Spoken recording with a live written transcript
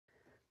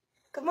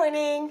Good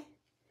morning.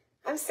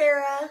 I'm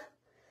Sarah.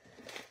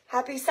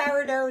 Happy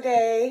sourdough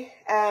day.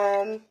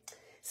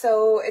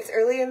 So it's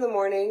early in the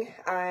morning.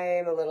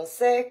 I'm a little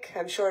sick.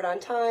 I'm short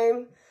on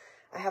time.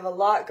 I have a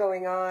lot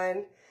going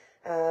on,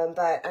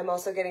 but I'm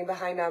also getting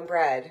behind on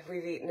bread.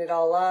 We've eaten it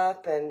all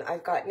up, and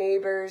I've got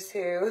neighbors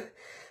who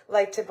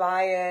like to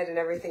buy it and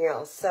everything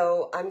else.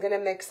 So I'm going to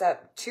mix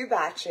up 2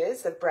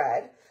 batches of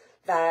bread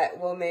that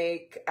will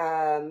make,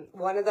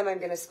 one of them I'm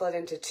going to split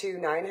into 2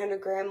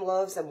 900-gram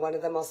loaves, and one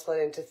of them I'll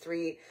split into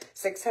 3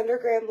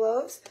 600-gram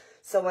loaves.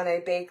 So when I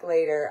bake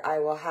later, I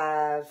will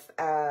have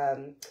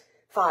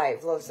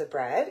 5 loaves of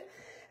bread.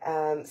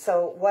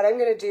 So what I'm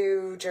going to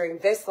do during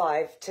this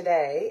live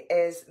today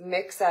is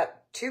mix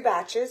up 2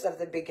 batches of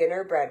the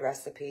beginner bread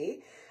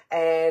recipe.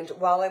 And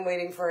while I'm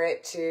waiting for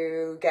it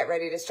to get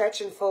ready to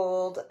stretch and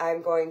fold,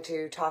 I'm going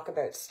to talk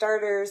about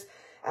starters,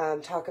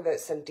 talk about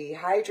some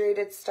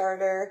dehydrated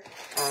starter.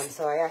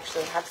 So I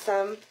actually have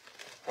some,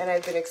 and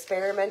I've been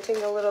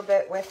experimenting a little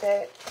bit with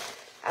it,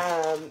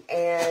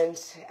 and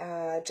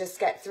just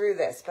get through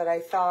this. But I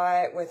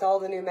thought with all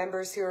the new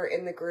members who are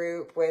in the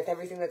group, with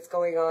everything that's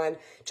going on,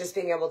 just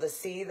being able to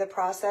see the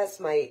process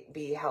might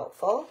be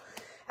helpful.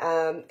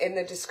 In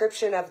the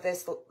description of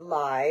this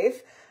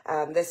live,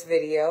 this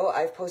video,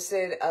 I've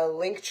posted a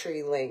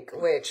Linktree link,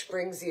 which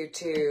brings you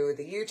to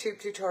the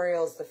YouTube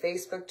tutorials, the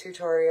Facebook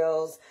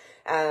tutorials,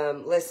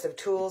 list of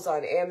tools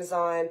on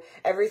Amazon,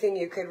 everything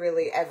you could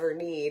really ever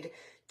need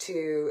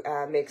to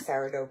make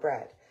sourdough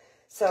bread.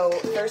 So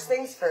first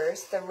things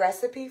first, the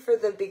recipe for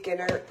the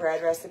beginner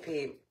bread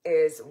recipe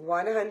is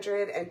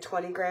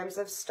 120 grams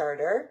of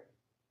starter,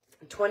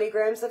 20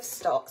 grams of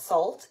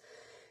salt,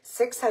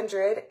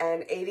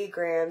 680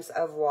 grams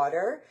of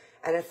water,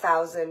 and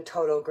 1,000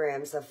 total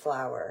grams of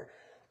flour.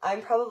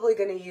 I'm probably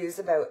going to use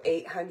about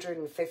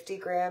 850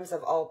 grams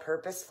of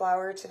all-purpose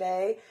flour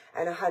today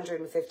and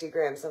 150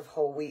 grams of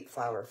whole wheat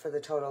flour for the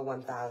total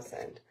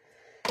 1,000.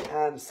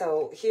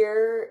 So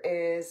here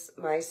is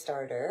my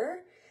starter,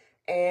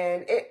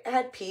 and it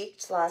had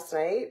peaked last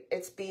night.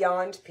 It's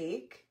beyond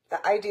peak.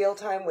 The ideal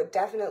time would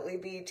definitely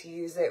be to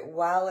use it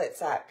while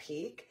it's at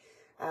peak.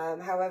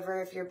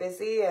 However, if you're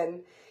busy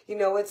and you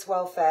know it's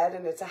well fed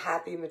and it's a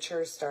happy,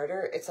 mature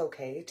starter, it's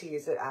okay to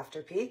use it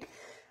after peak.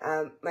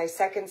 My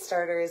second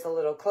starter is a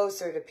little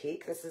closer to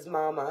peak. This is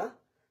Mama,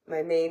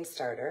 my main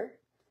starter.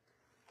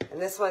 And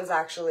this one's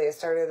actually a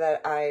starter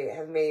that I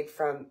have made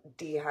from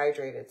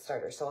dehydrated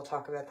starter. So I'll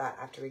talk about that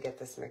after we get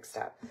this mixed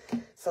up.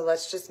 So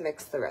let's just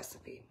mix the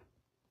recipe.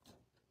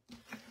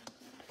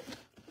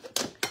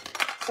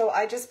 So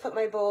I just put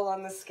my bowl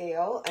on the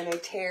scale and I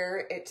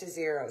tare it to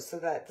 0 so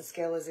that the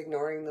scale is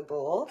ignoring the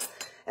bowl.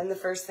 And the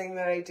first thing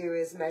that I do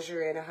is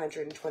measure in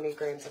 120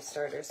 grams of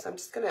starter. So I'm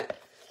just going to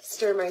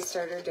stir my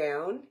starter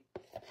down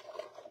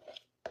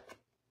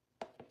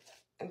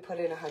and put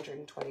in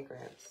 120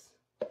 grams.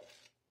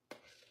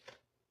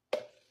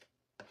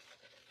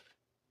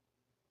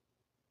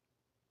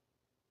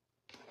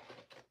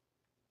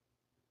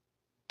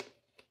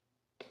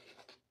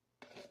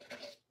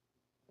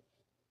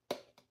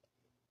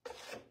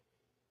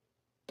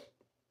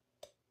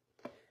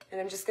 And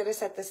I'm just going to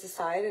set this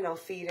aside and I'll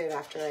feed it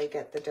after I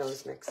get the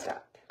doughs mixed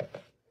up.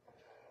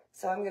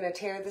 So I'm going to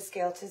tare the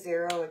scale to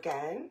 0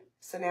 again.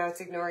 So now it's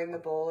ignoring the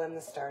bowl and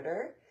the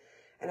starter.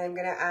 And I'm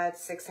going to add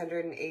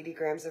 680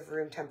 grams of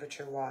room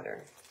temperature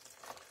water.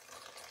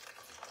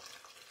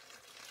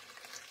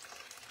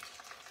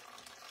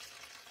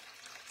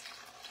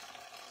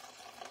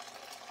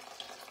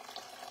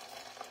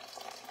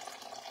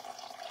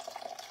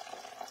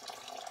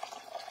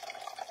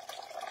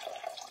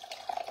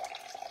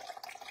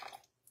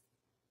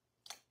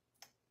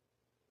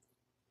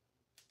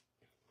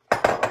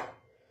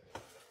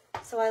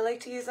 So I like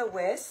to use a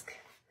whisk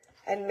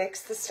and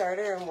mix the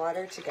starter and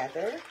water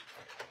together.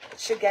 It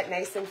should get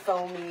nice and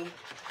foamy,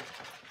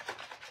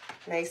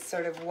 nice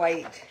sort of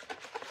white,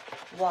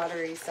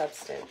 watery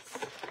substance.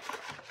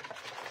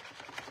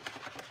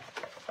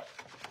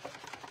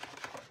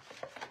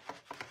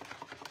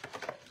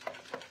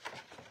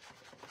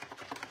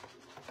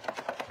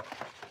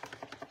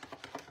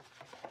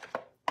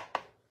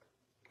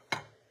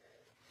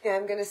 Now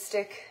I'm going to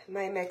stick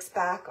my mix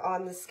back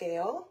on the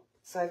scale.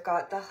 So I've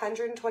got the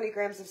 120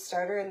 grams of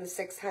starter and the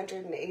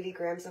 680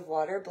 grams of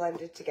water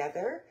blended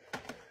together.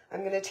 I'm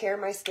going to tare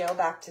my scale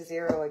back to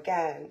 0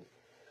 again.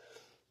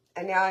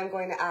 And now I'm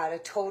going to add a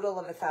total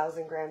of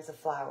 1,000 grams of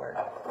flour.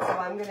 So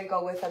I'm going to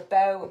go with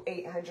about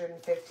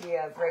 850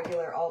 of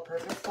regular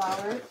all-purpose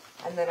flour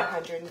and then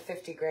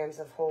 150 grams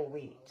of whole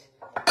wheat.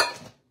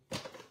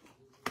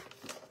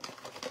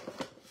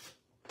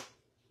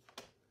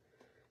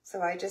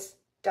 So I just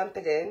dump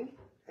it in.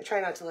 I try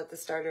not to let the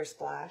starter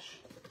splash.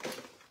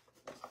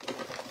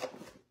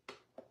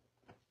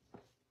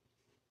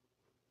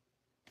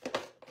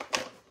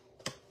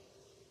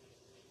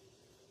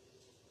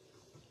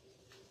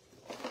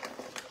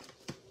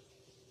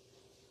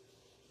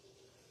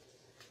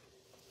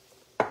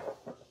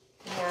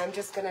 I'm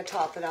just going to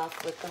top it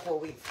off with the whole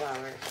wheat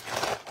flour.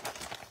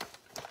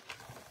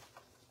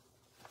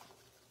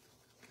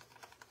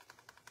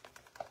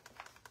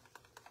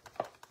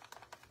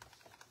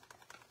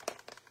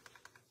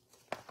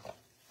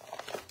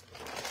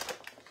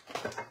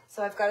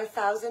 So I've got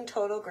 1,000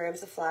 total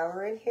grams of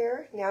flour in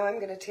here. Now I'm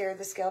going to tare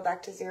the scale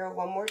back to 0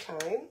 one more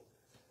time.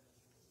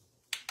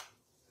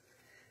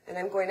 And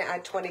I'm going to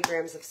add 20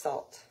 grams of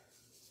salt.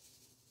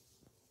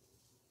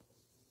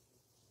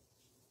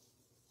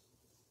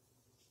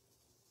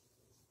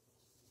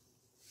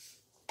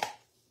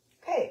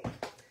 Okay,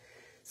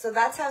 so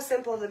that's how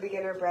simple the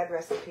beginner bread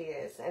recipe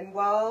is. And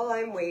while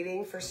I'm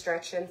waiting for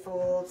stretch and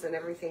folds and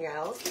everything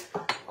else,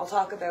 I'll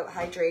talk about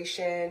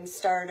hydration,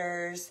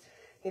 starters,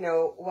 you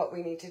know, what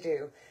we need to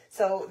do.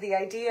 So the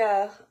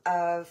idea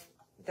of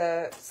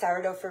the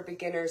Sourdough for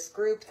Beginners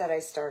group that I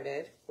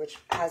started, which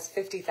has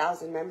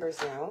 50,000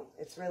 members now,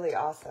 it's really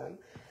awesome,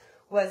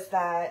 was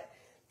that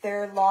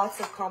there are lots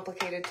of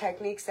complicated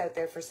techniques out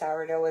there for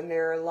sourdough, and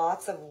there are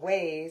lots of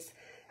ways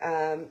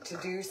to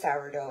do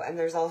sourdough, and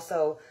there's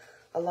also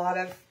a lot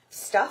of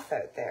stuff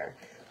out there.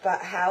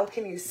 But how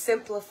can you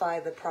simplify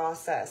the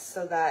process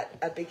so that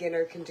a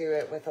beginner can do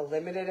it with a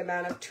limited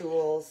amount of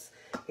tools,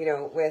 you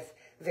know, with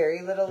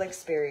very little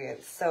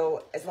experience?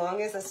 So as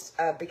long as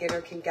a beginner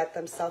can get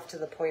themselves to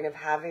the point of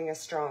having a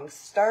strong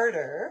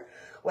starter,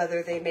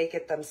 whether they make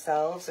it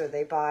themselves or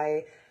they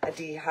buy a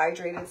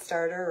dehydrated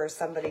starter or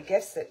somebody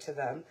gifts it to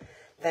them,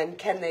 then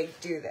can they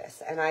do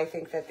this? And I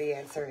think that the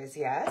answer is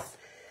yes.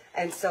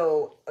 And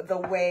so the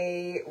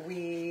way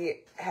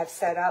we have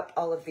set up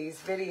all of these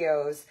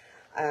videos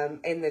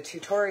in the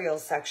tutorial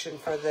section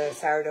for the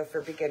Sourdough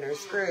for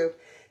Beginners group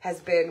has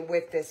been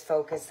with this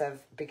focus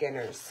of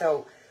beginners.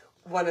 So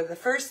one of the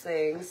first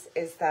things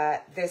is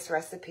that this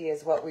recipe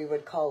is what we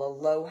would call a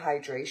low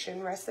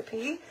hydration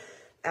recipe.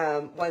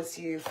 Once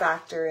you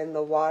factor in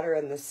the water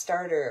and the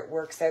starter, it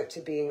works out to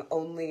being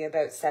only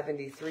about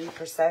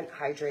 73%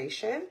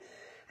 hydration.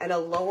 And a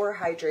lower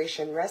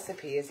hydration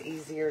recipe is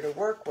easier to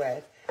work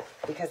with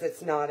because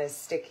it's not as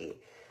sticky.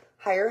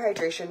 Higher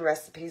hydration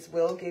recipes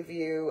will give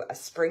you a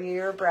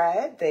springier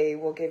bread. They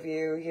will give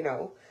you, you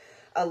know,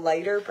 a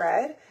lighter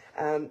bread.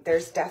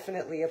 There's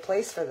definitely a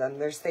place for them.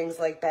 There's things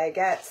like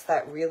baguettes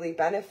that really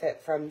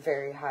benefit from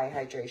very high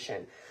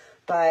hydration.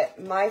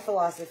 But my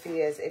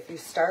philosophy is if you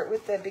start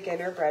with the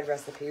beginner bread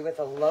recipe, with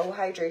a low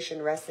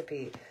hydration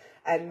recipe,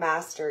 and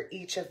master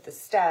each of the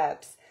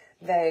steps,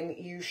 then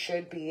you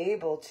should be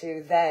able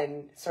to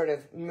then sort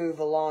of move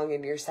along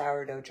in your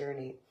sourdough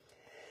journey.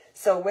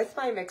 So with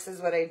my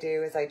mixes, what I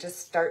do is I just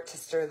start to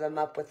stir them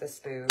up with a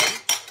spoon,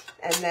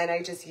 and then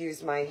I just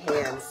use my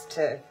hands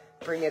to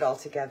bring it all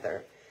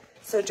together.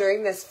 So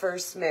during this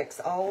first mix,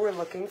 all we're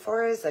looking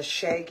for is a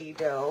shaggy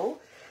dough,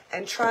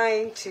 and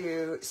trying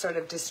to sort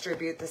of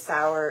distribute the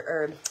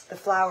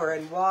flour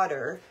and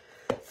water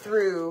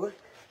through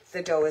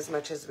the dough as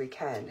much as we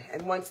can.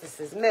 And once this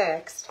is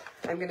mixed,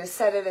 I'm going to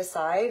set it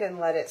aside and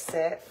let it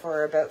sit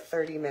for about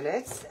 30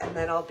 minutes, and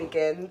then I'll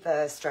begin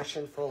the stretch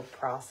and fold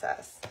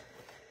process.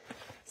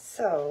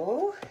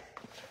 So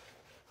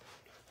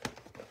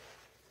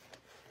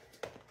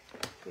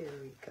here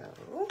we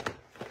go.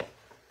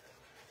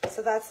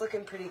 So that's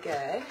looking pretty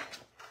good.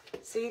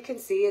 So you can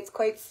see it's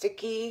quite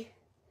sticky,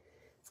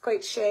 it's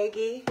quite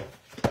shaggy.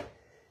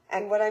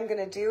 And what I'm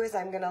going to do is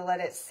I'm going to let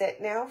it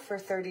sit now for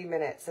 30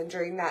 minutes. And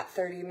during that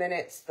 30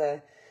 minutes,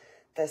 the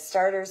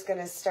starter's going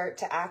to start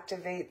to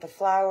activate the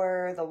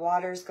flour. The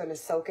water's going to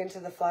soak into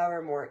the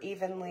flour more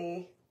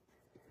evenly.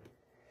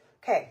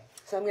 Okay,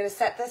 so I'm going to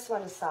set this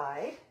one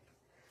aside.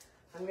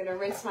 I'm going to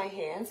rinse my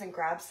hands and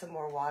grab some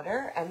more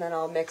water, and then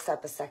I'll mix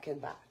up a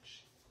second batch.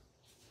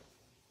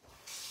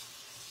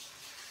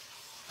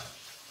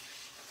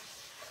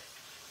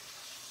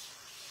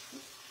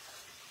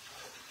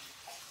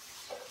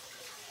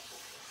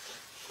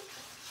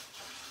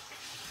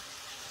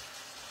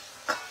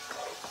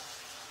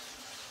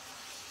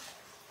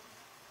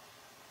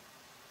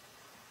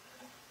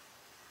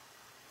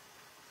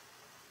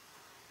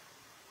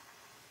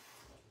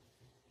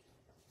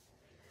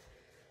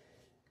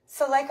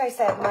 So like I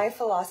said, my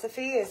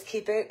philosophy is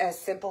keep it as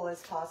simple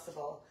as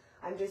possible.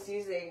 I'm just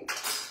using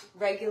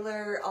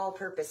regular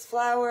all-purpose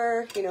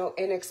flour, you know,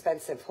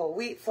 inexpensive whole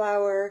wheat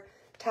flour,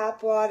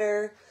 tap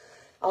water.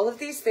 All of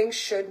these things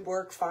should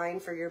work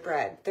fine for your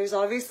bread. There's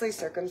obviously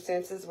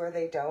circumstances where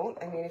they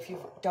don't. I mean, if you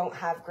don't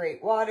have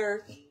great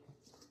water,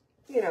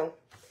 you know,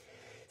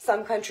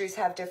 some countries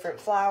have different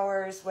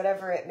flours,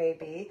 whatever it may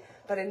be.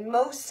 But in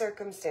most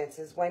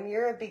circumstances, when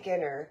you're a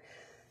beginner,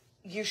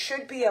 you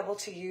should be able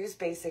to use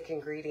basic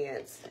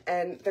ingredients.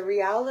 And the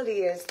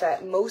reality is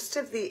that most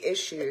of the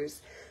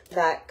issues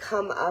that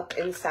come up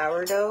in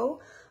sourdough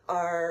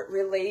are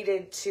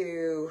related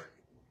to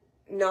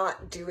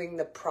not doing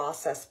the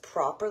process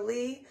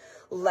properly,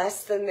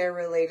 less than they're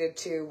related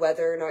to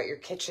whether or not your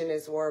kitchen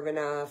is warm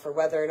enough, or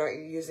whether or not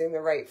you're using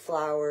the right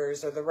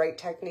flours or the right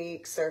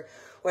techniques, or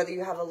whether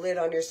you have a lid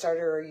on your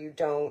starter or you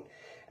don't.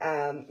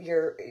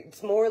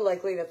 It's more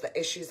likely that the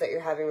issues that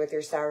you're having with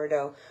your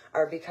sourdough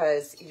are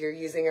because you're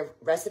using a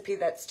recipe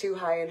that's too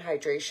high in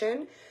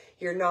hydration,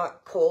 you're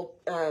not cold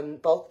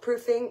bulk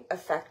proofing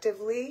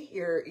effectively.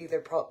 You're either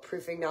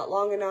proofing not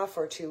long enough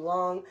or too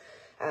long.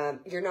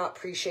 You're not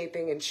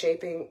pre-shaping and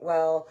shaping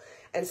well.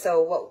 And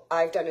so what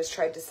I've done is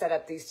tried to set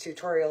up these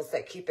tutorials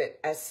that keep it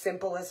as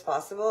simple as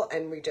possible,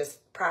 and we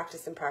just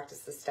practice and practice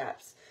the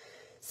steps.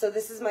 So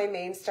this is my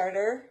main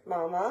starter,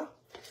 Mama.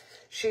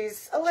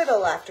 She's a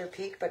little after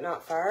peak, but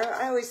not far.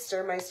 I always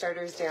stir my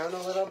starters down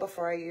a little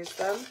before I use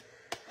them.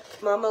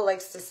 Mama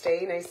likes to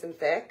stay nice and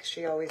thick.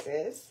 She always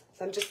is.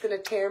 So I'm just going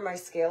to tare my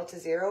scale to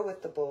 0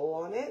 with the bowl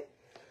on it.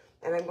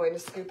 And I'm going to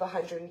scoop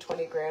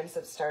 120 grams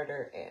of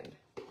starter in.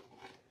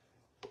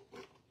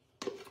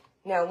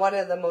 Now, one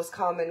of the most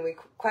common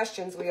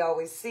questions we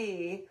always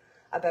see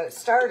about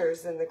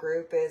starters in the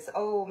group is,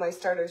 oh, my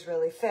starter's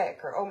really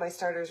thick, or oh, my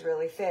starter's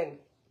really thin.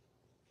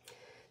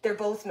 They're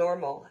both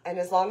normal, and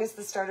as long as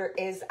the starter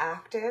is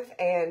active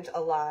and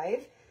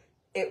alive,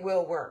 it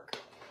will work.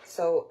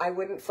 So I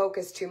wouldn't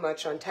focus too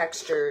much on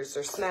textures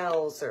or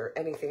smells or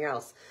anything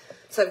else.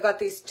 So I've got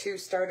these 2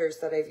 starters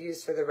that I've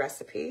used for the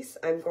recipes.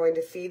 I'm going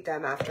to feed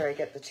them after I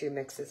get the 2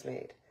 mixes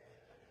made.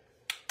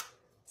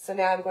 So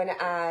now I'm going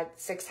to add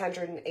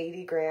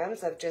 680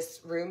 grams of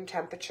just room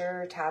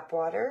temperature tap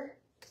water.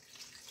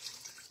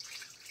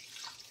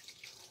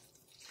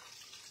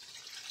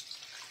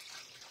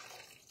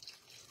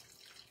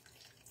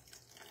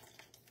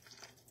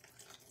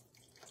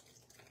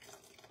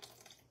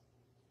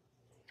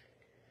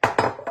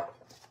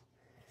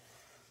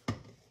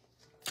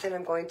 And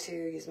I'm going to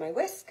use my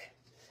whisk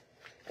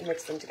and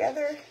mix them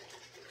together.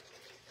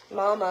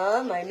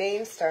 Mama, my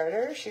main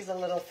starter, she's a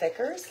little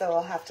thicker, so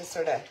I'll have to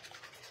sort of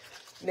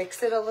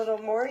mix it a little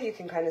more. You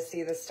can kind of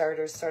see the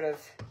starters sort of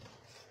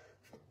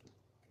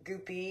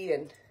goopy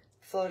and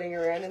floating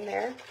around in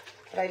there.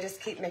 But I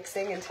just keep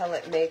mixing until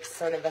it makes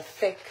sort of a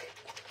thick,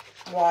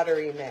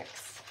 watery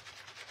mix.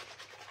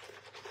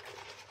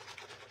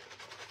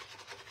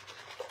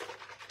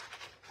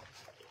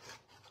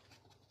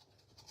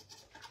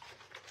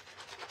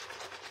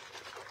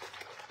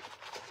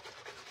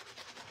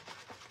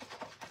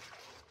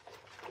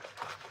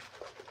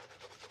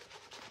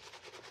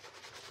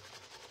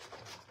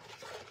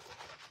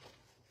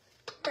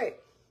 Great.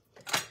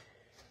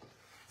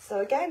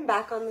 So again,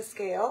 back on the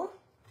scale,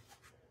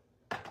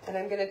 and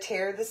I'm going to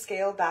tare the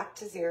scale back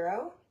to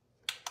 0.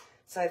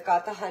 So I've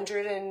got the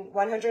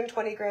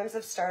 120 grams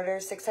of starter,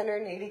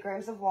 680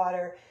 grams of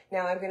water.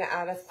 Now I'm going to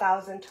add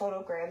 1,000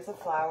 total grams of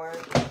flour.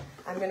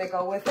 I'm going to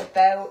go with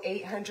about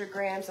 800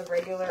 grams of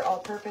regular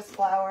all-purpose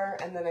flour,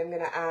 and then I'm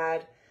going to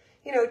add,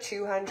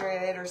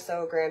 200 or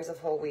so grams of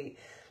whole wheat.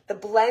 The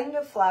blend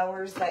of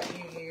flours that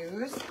you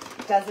use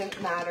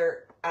doesn't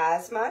matter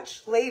as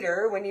much.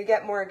 Later, when you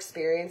get more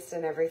experienced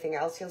and everything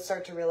else, you'll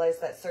start to realize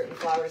that certain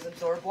flours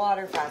absorb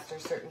water faster,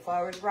 certain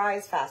flours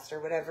rise faster,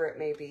 whatever it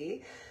may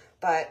be.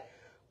 But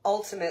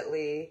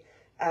ultimately,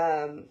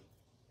 at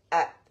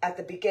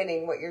the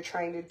beginning, what you're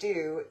trying to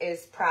do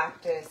is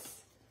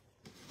practice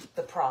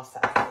the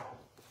process.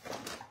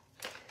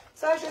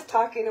 So I was just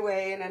talking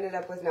away and ended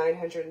up with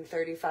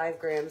 935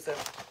 grams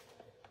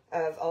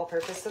of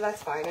all-purpose, so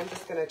that's fine. I'm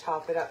just going to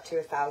top it up to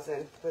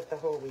 1,000 with the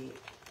whole wheat.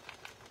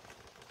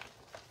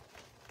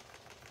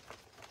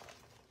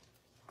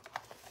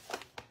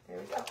 There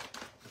we go.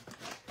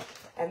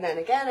 And then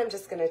again, I'm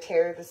just going to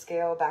tare the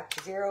scale back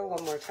to 0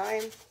 one more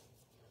time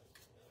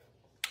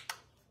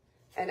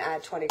and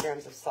add 20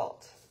 grams of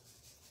salt.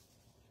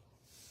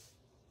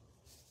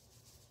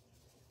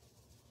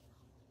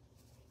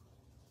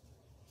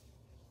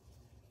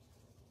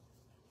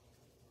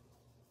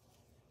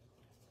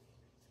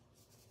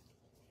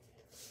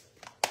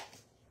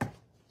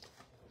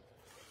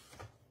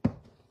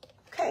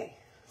 Okay,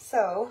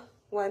 so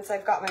once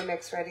I've got my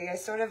mix ready, I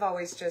sort of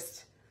always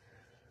just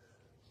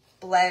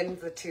blend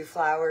the 2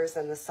 flours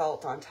and the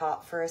salt on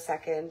top for a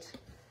second,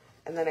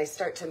 and then I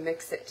start to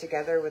mix it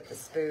together with the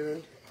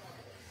spoon.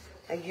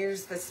 I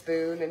use the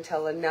spoon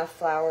until enough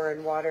flour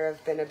and water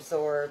have been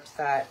absorbed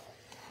that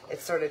it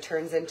sort of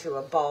turns into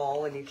a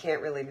ball and you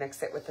can't really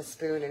mix it with the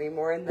spoon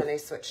anymore, and then I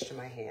switch to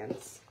my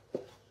hands.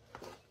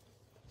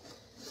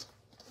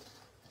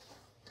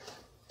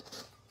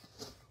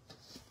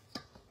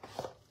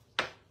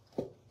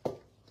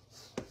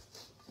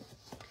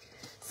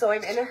 So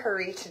I'm in a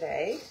hurry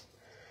today.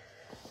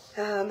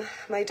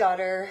 My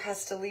daughter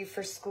has to leave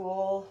for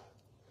school.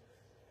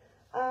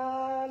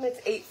 It's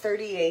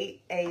 8:38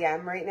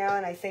 a.m. right now,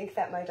 and I think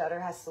that my daughter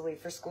has to leave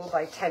for school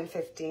by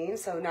 10:15,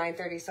 so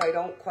 9:30, so I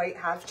don't quite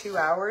have 2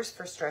 hours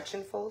for stretch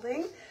and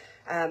folding.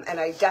 And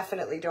I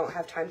definitely don't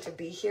have time to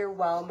be here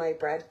while my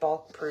bread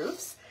bulk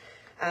proofs.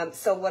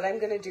 So what I'm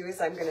going to do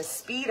is I'm going to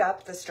speed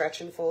up the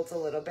stretch and folds a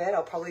little bit.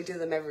 I'll probably do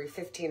them every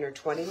 15 or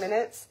 20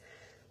 minutes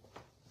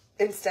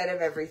instead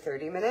of every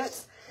 30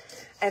 minutes.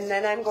 And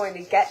then I'm going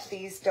to get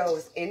these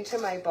doughs into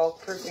my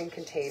bulk proofing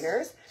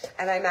containers,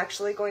 and I'm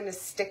actually going to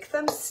stick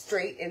them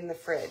straight in the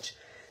fridge.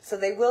 So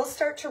they will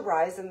start to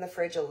rise in the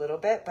fridge a little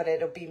bit, but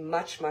it'll be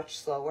much, much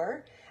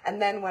slower.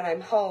 And then when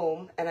I'm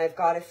home and I've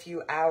got a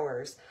few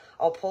hours,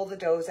 I'll pull the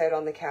doughs out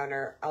on the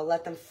counter. I'll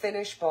let them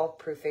finish bulk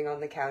proofing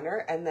on the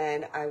counter, and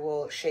then I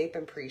will shape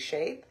and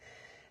pre-shape.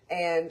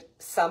 And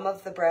some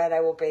of the bread I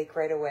will bake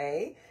right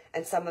away,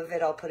 and some of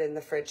it I'll put in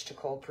the fridge to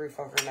cold proof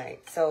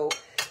overnight. So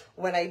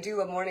when I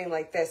do a morning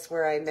like this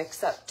where I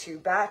mix up 2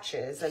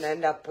 batches and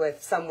end up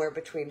with somewhere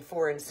between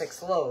 4 and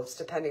 6 loaves,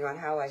 depending on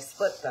how I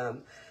split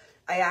them,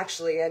 I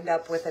actually end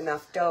up with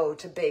enough dough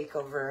to bake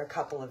over a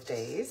couple of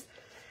days.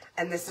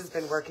 And this has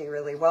been working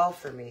really well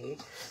for me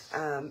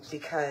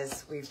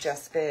because we've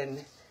just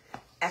been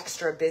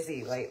extra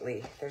busy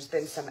lately. There's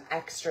been some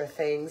extra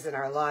things in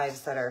our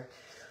lives that are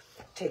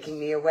taking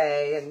me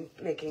away and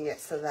making it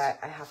so that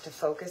I have to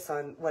focus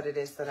on what it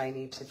is that I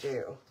need to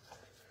do.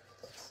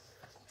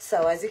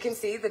 So as you can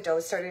see, the dough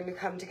is starting to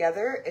come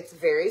together. It's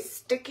very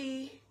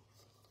sticky,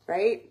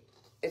 right?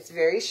 It's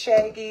very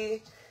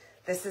shaggy.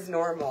 This is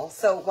normal.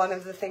 So one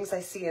of the things I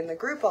see in the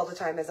group all the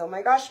time is, oh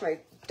my gosh, my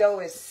dough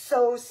is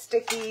so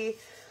sticky,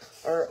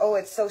 or oh,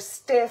 it's so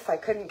stiff, I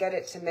couldn't get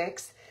it to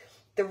mix.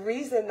 The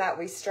reason that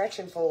we stretch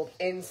and fold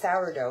in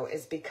sourdough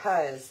is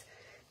because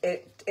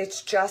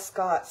it's just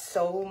got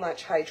so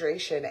much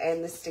hydration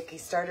and the sticky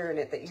starter in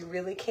it that you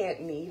really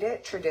can't knead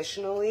it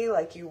traditionally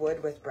like you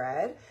would with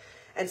bread.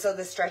 And so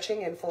the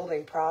stretching and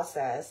folding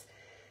process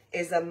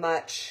is a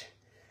much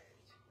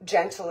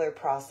gentler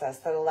process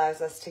that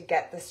allows us to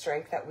get the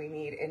strength that we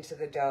need into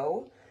the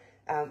dough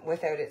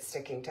without it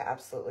sticking to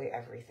absolutely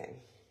everything.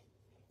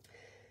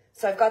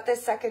 So I've got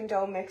this second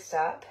dough mixed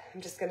up.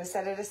 I'm just going to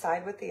set it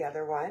aside with the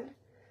other one.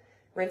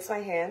 Rinse my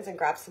hands and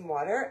grab some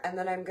water, and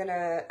then I'm going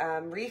to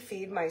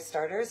refeed my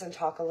starters and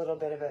talk a little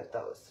bit about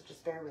those. So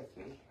just bear with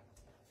me.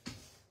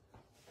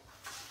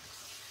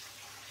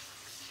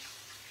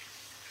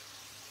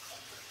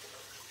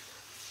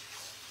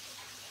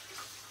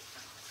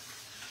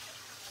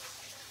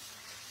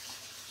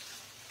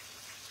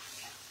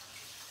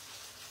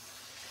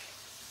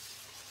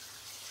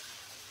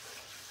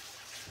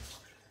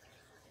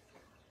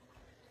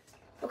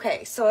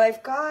 Okay, so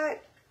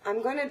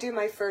I'm going to do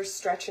my first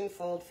stretch and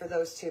fold for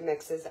those 2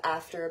 mixes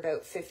after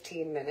about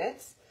 15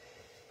 minutes.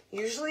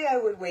 Usually I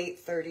would wait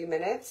 30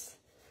 minutes,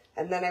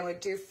 and then I would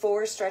do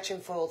 4 stretch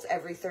and folds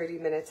every 30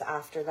 minutes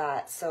after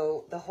that.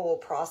 So the whole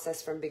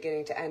process from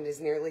beginning to end is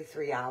nearly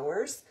 3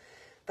 hours,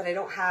 but I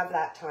don't have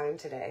that time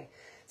today.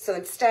 So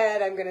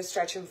instead, I'm going to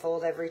stretch and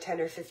fold every 10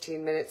 or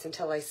 15 minutes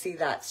until I see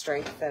that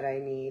strength that I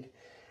need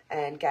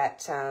and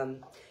get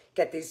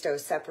these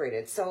doughs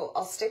separated. So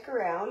I'll stick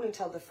around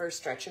until the first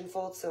stretch and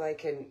fold so I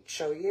can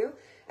show you,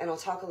 and I'll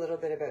talk a little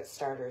bit about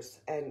starters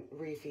and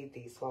refeed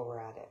these while we're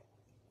at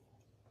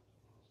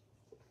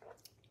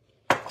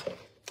it.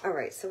 All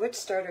right, so which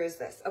starter is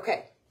this?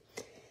 Okay,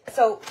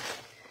 so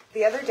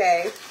the other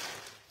day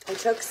I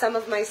took some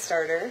of my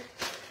starter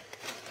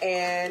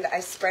and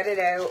I spread it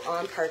out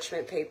on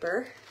parchment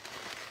paper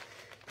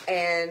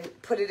and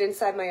put it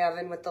inside my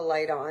oven with the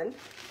light on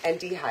and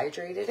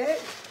dehydrated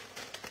it.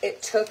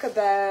 It took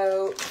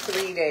about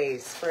 3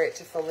 days for it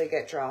to fully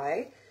get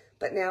dry,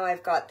 but now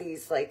I've got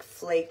these like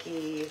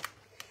flaky,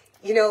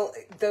 you know,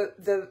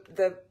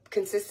 the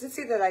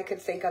consistency that I could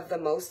think of the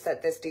most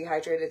that this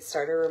dehydrated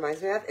starter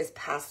reminds me of is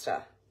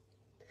pasta.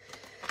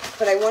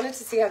 But I wanted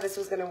to see how this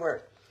was going to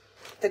work.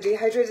 The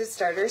dehydrated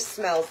starter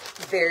smells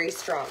very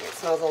strong. It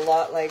smells a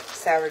lot like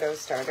sourdough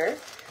starter.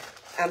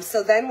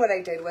 So then what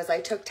I did was I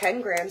took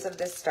 10 grams of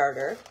this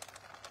starter.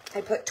 I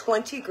put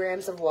 20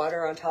 grams of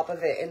water on top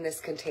of it in this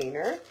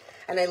container,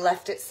 and I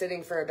left it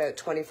sitting for about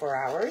 24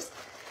 hours.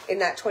 In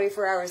that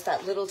 24 hours,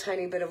 that little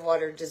tiny bit of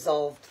water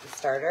dissolved the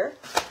starter.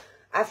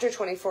 After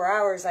 24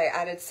 hours, I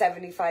added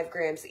 75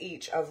 grams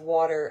each of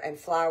water and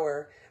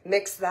flour,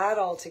 mixed that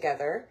all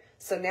together.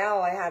 So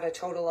now I had a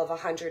total of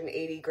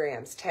 180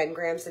 grams, 10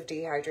 grams of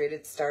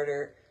dehydrated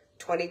starter,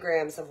 20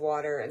 grams of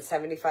water, and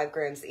 75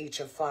 grams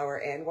each of flour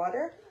and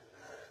water.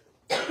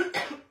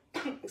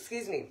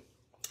 Excuse me.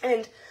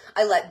 And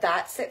I let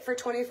that sit for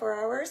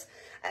 24 hours.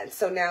 And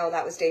so now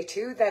that was day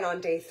 2. Then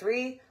on day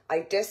 3,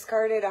 I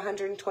discarded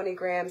 120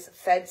 grams,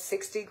 fed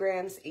 60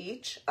 grams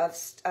each of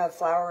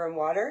flour and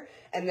water,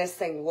 and this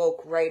thing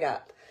woke right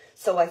up.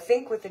 So I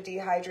think with the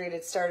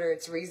dehydrated starter,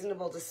 it's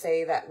reasonable to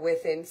say that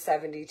within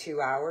 72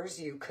 hours,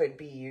 you could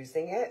be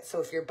using it. So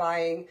if you're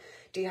buying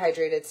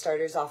dehydrated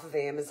starters off of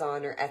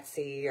Amazon or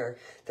Etsy, or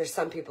there's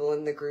some people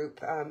in the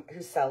group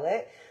who sell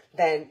it,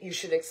 then you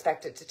should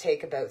expect it to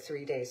take about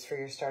 3 days for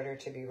your starter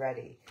to be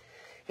ready.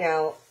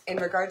 Now, in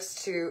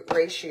regards to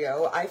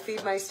ratio, I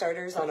feed my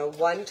starters on a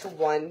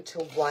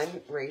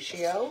 1:1:1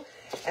 ratio,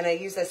 and I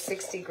use a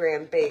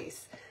 60-gram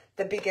base.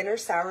 The beginner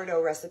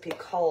sourdough recipe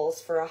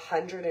calls for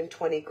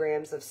 120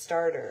 grams of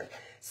starter.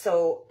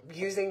 So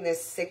using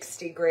this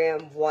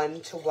 60-gram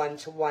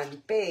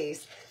 1:1:1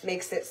 base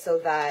makes it so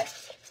that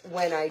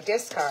when I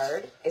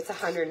discard, it's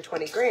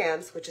 120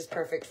 grams, which is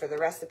perfect for the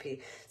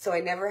recipe. So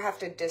I never have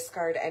to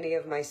discard any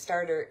of my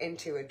starter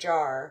into a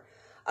jar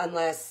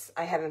unless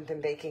I haven't been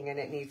baking and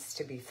it needs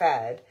to be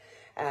fed.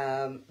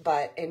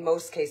 But in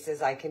most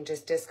cases, I can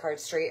just discard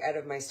straight out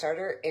of my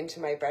starter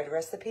into my bread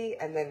recipe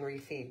and then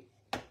refeed.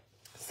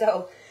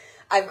 So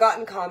I've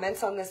gotten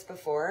comments on this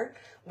before.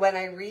 When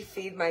I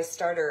refeed my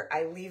starter,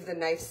 I leave the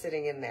knife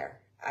sitting in there.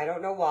 I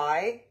don't know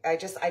why. I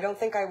don't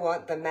think I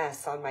want the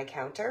mess on my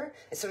counter.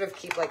 I sort of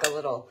keep like a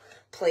little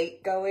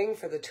plate going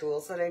for the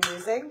tools that I'm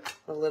using.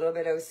 A little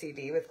bit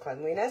OCD with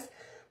cleanliness.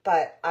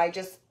 But I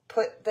just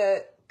put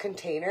the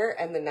container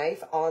and the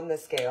knife on the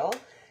scale,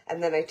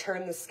 and then I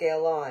turn the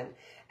scale on.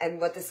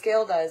 And what the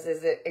scale does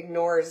is it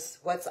ignores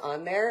what's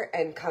on there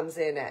and comes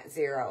in at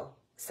 0.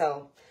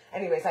 So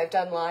anyways, I've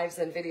done lives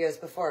and videos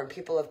before, and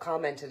people have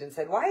commented and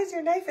said, why is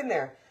your knife in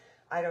there?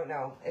 I don't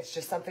know. It's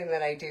just something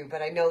that I do,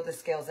 but I know the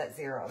scale's at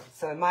 0.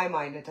 So in my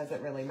mind, it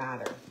doesn't really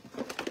matter.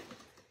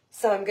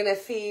 So I'm going to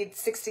feed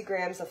 60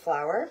 grams of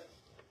flour.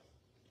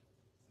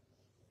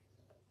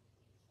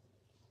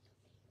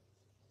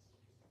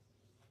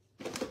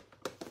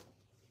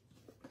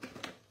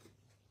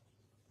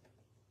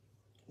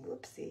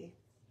 Whoopsie.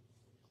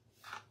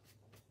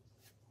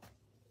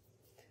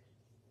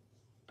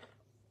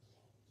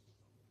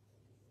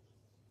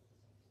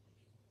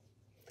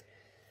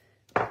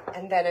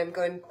 And then I'm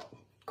going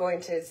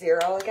to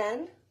 0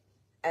 again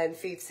and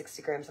feed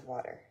 60 grams of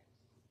water.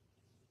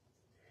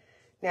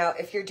 Now,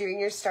 if you're doing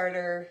your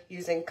starter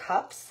using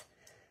cups,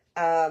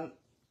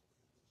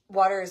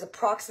 water is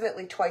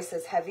approximately twice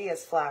as heavy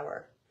as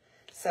flour.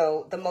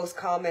 So the most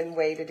common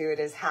way to do it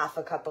is half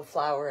a cup of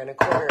flour and a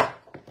quarter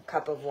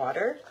cup of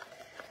water.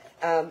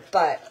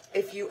 But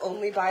if you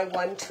only buy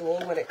one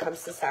tool when it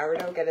comes to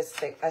sourdough, get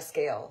a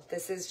scale.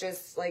 This is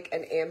just like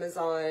an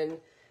Amazon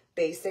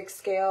basic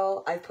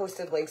scale. I've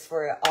posted links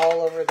for it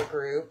all over the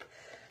group.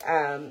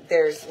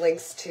 There's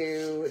links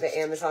to the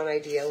Amazon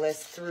idea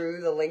list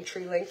through the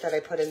Linktree link that I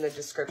put in the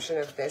description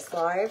of this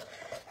live.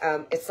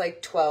 It's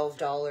like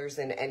 $12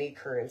 in any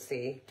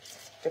currency,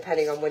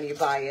 depending on when you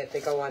buy it.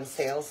 They go on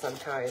sale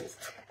sometimes.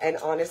 And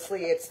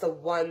honestly, it's the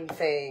one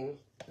thing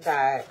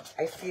that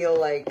I feel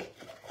like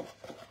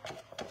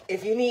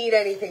if you need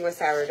anything with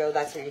sourdough,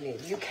 that's what you need.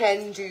 You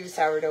can do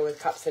sourdough with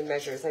cups and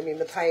measures. I mean,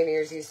 the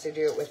pioneers used to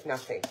do it with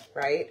nothing,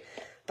 right?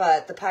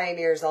 But the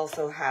pioneers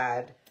also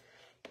had,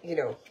 you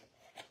know,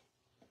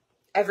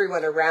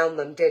 everyone around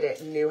them did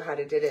it and knew how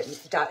to do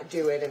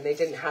it, and they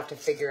didn't have to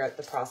figure out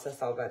the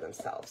process all by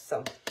themselves.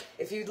 So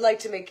if you'd like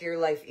to make your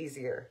life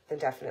easier, then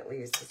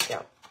definitely use the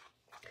scale.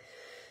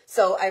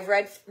 So I've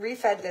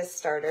refed this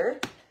starter.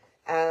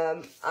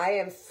 I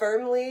am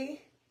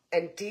firmly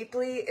and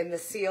deeply in the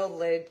sealed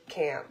lid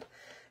camp.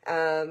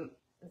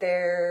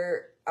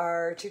 There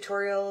are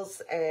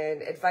tutorials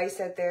and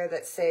advice out there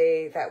that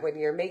say that when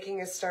you're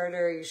making a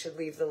starter, you should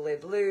leave the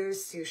lid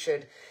loose, you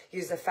should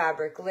use a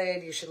fabric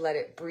lid, you should let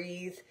it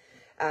breathe.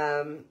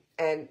 And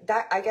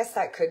that, I guess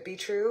that could be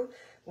true.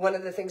 One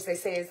of the things they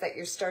say is that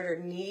your starter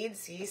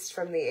needs yeast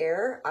from the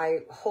air. I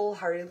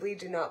wholeheartedly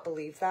do not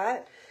believe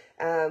that.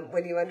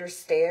 When you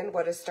understand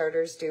what a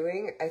starter is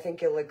doing, I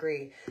think you'll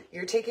agree.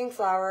 You're taking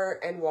flour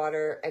and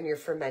water and you're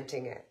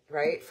fermenting it,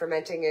 right?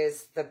 Fermenting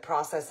is the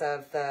process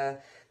of the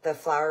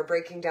flour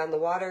breaking down the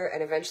water,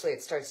 and eventually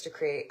it starts to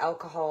create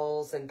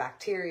alcohols and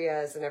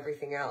bacteria and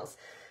everything else.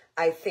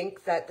 I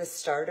think that the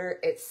starter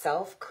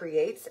itself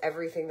creates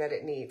everything that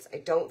it needs. I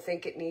don't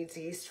think it needs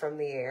yeast from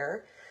the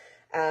air.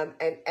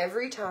 And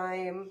every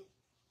time,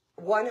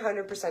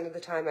 100% of the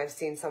time, I've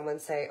seen someone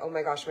say, oh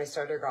my gosh, my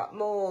starter got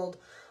mold,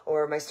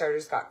 or my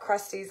starter's got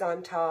crusties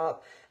on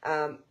top.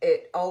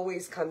 It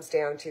always comes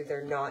down to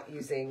they're not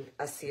using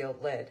a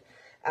sealed lid.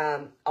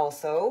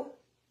 Also,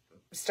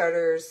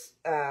 starters,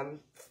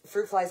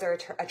 fruit flies are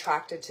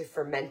attracted to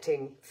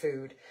fermenting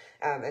food.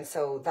 And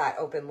so that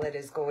open lid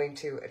is going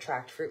to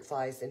attract fruit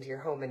flies into your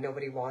home, and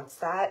nobody wants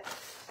that.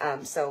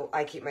 So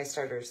I keep my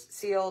starters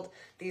sealed.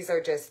 These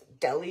are just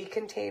deli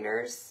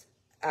containers.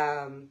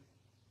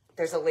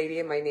 There's a lady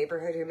in my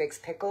neighborhood who makes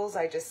pickles.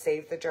 I just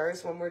save the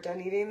jars when we're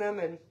done eating them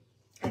and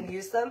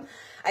use them.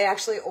 I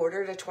actually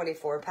ordered a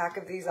 24-pack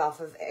of these off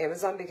of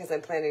Amazon because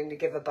I'm planning to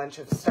give a bunch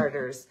of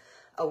starters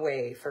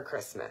away for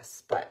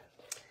Christmas. But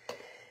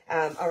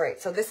all right,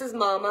 so this is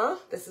Mama.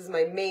 This is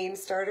my main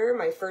starter,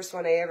 my first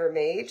one I ever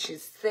made.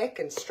 She's thick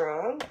and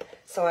strong,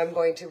 so I'm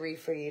going to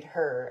refeed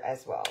her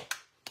as well.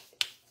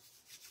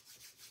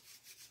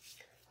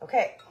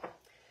 Okay,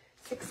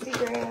 60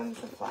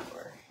 grams of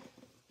flour.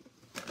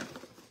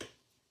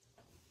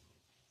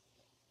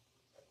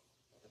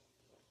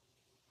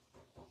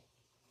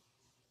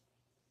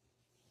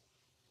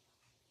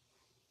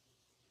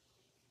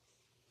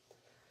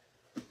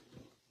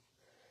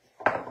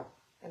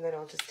 And then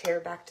I'll just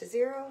tare back to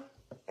 0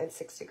 and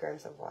 60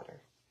 grams of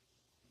water.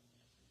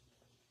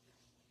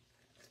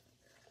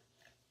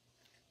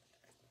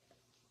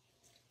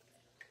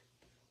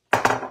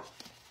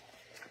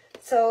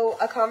 So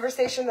a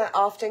conversation that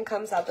often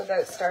comes up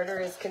about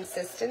starter is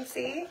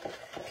consistency.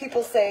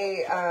 People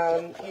say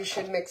you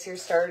should mix your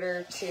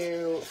starter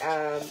to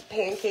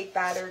pancake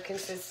batter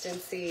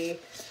consistency.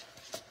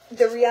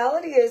 The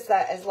reality is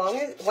that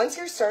once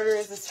your starter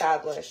is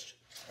established,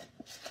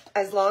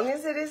 as long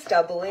as it is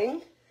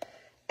doubling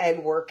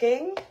and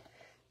working,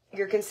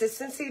 your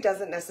consistency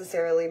doesn't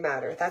necessarily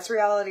matter. That's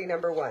reality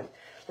number one.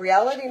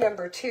 Reality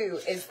number two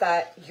is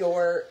that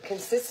your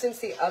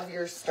consistency of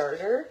your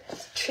starter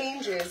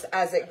changes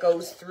as it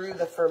goes through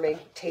the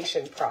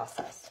fermentation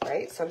process,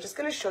 right? So I'm just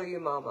going to show you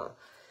Mama.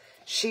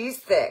 She's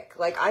thick.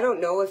 Like, I don't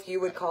know if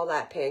you would call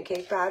that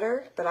pancake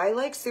batter, but I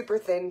like super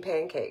thin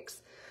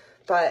pancakes.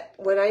 But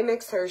when I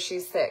mix her,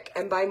 she's thick.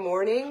 And by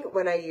morning,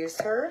 when I use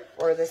her,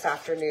 or this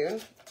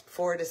afternoon,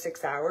 4 to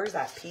 6 hours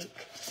at peak,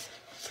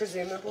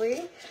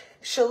 presumably,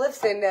 she'll have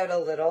thinned out a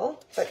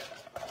little, but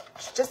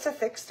it's just a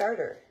thick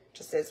starter.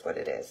 Just is what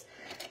it is.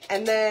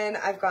 And then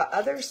I've got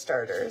other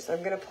starters. I'm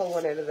going to pull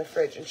one out of the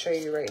fridge and show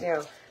you right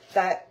now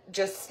that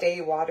just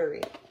stay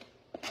watery.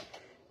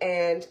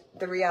 And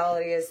the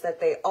reality is that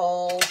they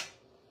all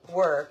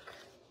work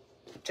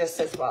just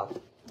as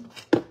well.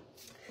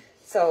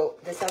 So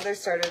this other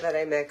starter that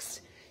I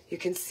mixed, you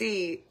can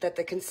see that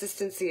the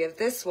consistency of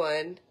this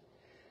one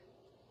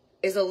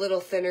is a little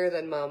thinner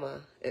than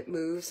Mama. It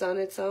moves on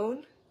its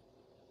own.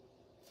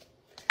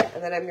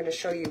 And then I'm going to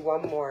show you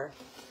one more.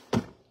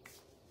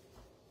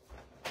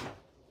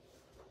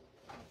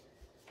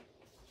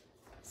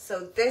 So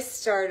this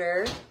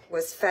starter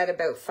was fed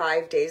about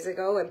 5 days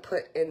ago and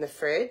put in the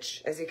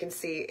fridge. As you can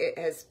see, it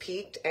has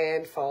peaked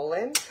and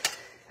fallen.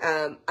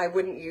 I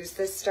wouldn't use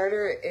this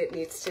starter. It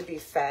needs to be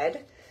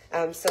fed.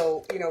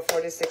 So,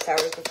 4 to 6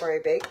 hours before I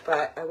bake,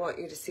 but I want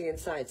you to see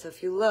inside. So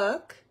if you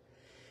look,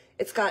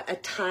 it's got a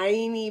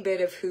tiny bit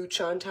of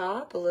hooch on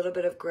top, a little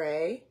bit of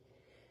gray,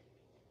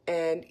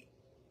 and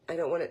I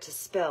don't want it to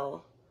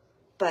spill,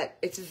 but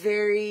it's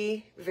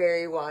very,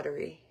 very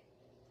watery.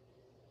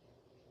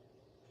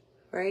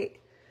 Right?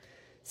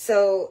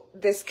 So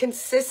this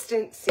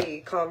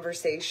consistency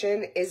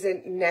conversation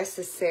isn't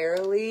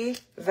necessarily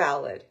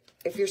valid.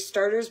 If your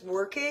starter's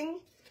working,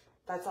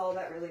 that's all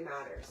that really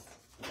matters.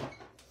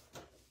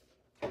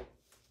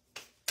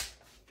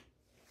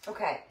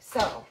 Okay,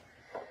 so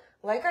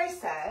like I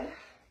said,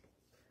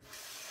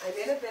 I'm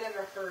in a bit of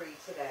a hurry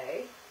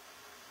today.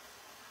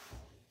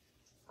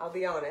 I'll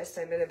be honest,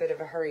 I'm in a bit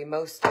of a hurry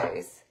most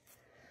days,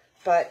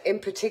 but in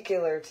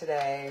particular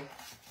today,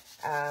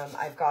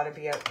 I've got to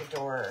be out the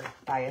door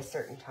by a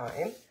certain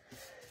time.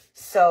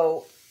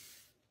 So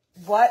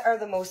what are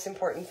the most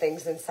important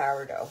things in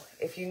sourdough?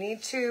 If you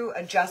need to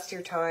adjust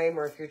your time,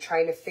 or if you're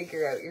trying to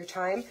figure out your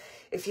time,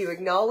 if you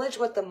acknowledge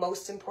what the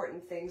most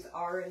important things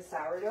are in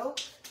sourdough,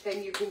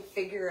 then you can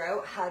figure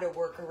out how to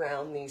work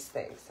around these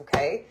things,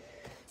 okay?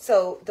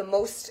 So the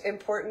most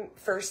important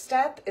first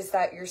step is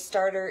that your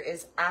starter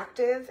is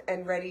active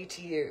and ready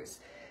to use.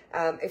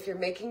 If you're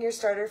making your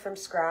starter from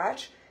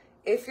scratch,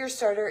 if your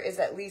starter is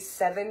at least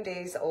 7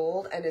 days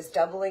old and is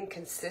doubling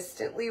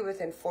consistently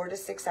within 4 to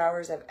 6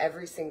 hours of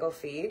every single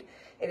feed,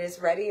 it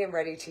is ready and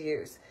ready to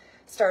use.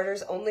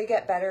 Starters only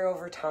get better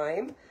over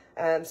time.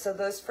 So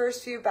those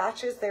first few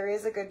batches, there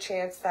is a good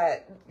chance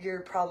that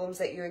your problems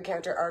that you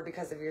encounter are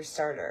because of your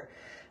starter.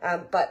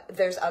 But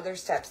there's other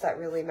steps that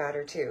really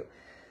matter too.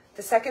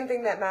 The second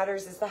thing that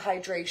matters is the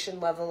hydration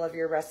level of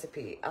your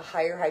recipe. A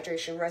higher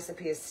hydration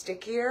recipe is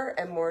stickier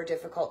and more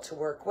difficult to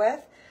work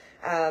with.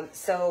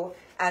 So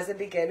as a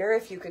beginner,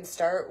 if you can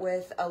start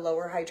with a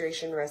lower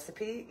hydration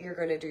recipe, you're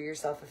going to do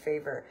yourself a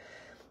favor.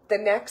 The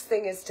next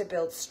thing is to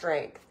build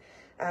strength.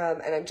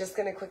 And I'm just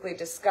going to quickly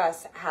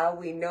discuss how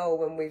we know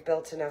when we've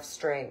built enough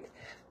strength.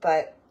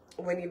 But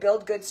when you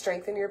build good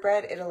strength in your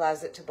bread, it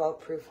allows it to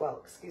bulk proof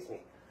well. Excuse me.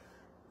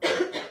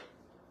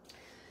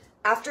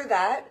 After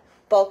that,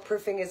 bulk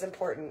proofing is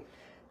important.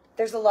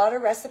 There's a lot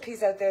of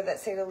recipes out there that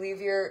say to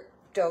leave your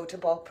dough to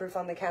bulk proof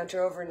on the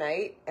counter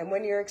overnight, and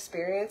when you're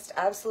experienced,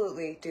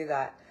 absolutely do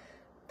that.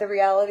 The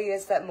reality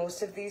is that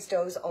most of these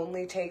doughs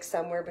only take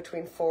somewhere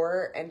between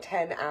 4 and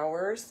 10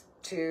 hours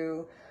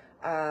to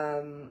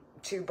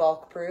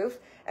bulk proof,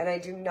 and I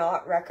do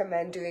not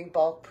recommend doing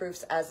bulk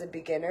proofs as a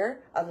beginner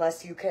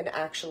unless you can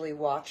actually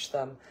watch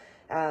them.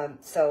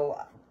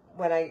 So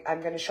when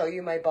I'm going to show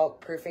you my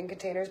bulk proofing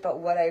containers, but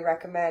what I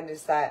recommend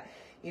is that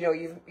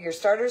your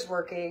starter's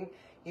working.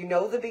 You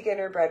know the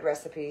beginner bread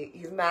recipe.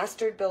 You've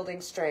mastered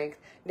building strength.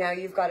 Now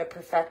you've got to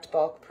perfect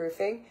bulk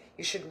proofing.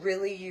 You should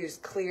really use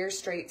clear,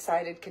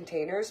 straight-sided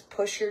containers.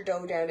 Push your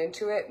dough down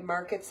into it,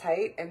 mark its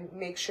height, and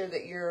make sure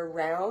that you're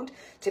around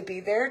to be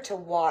there to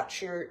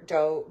watch your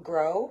dough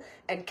grow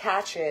and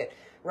catch it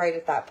right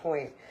at that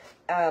point.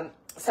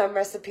 Some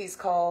recipes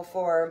call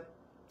for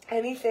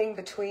anything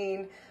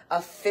between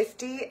a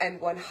 50 and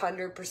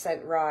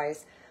 100%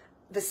 rise.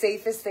 The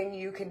safest thing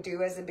you can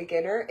do as a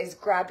beginner is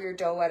grab your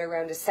dough at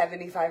around a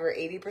 75 or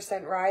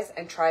 80% rise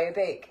and try a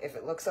bake. If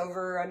it looks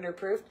over or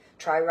underproofed,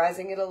 try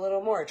rising it a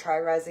little more, try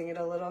rising it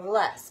a little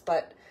less.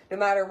 But no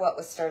matter what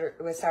with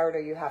sourdough,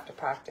 you have to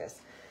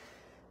practice.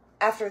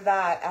 After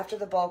that, after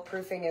the bulk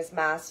proofing is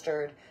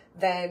mastered,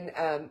 then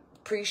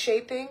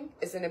pre-shaping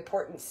is an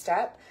important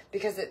step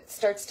because it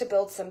starts to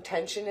build some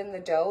tension in the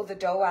dough. The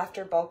dough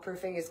after bulk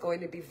proofing is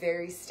going to be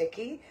very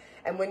sticky.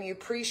 And when you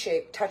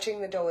pre-shape,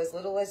 touching the dough as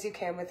little as you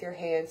can with your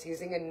hands,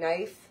 using a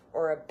knife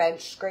or a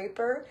bench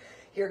scraper,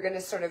 you're going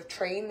to sort of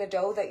train the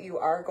dough that you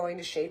are going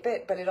to shape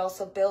it, but it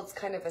also builds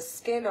kind of a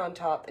skin on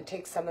top and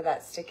takes some of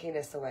that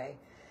stickiness away.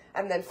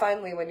 And then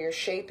finally, when you're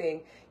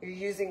shaping, you're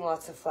using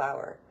lots of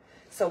flour.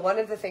 So one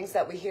of the things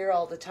that we hear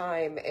all the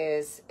time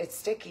is, it's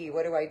sticky,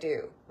 what do I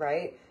do,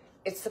 right?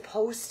 It's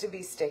supposed to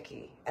be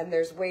sticky, and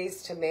there's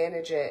ways to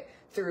manage it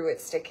through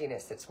its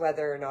stickiness. It's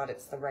whether or not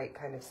it's the right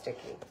kind of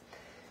sticky.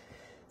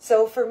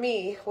 So for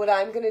me, what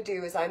I'm going to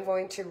do is I'm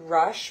going to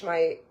rush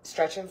my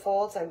stretch and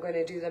folds. I'm going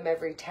to do them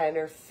every 10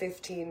 or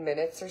 15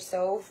 minutes or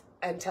so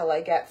until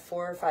I get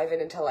 4 or 5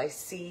 in, until I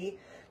see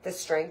the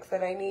strength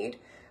that I need.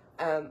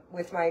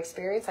 With my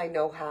experience, I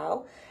know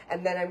how.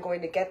 And then I'm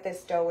going to get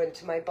this dough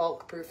into my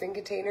bulk proofing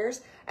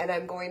containers, and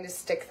I'm going to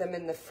stick them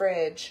in the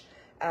fridge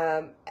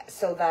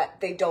so that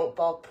they don't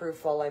bulk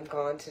proof while I'm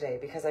gone today,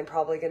 because I'm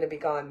probably going to be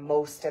gone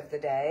most of the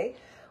day.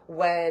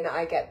 When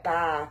I get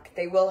back,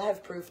 they will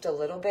have proofed a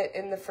little bit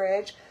in the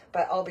fridge,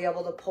 but I'll be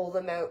able to pull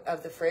them out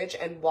of the fridge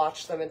and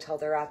watch them until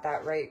they're at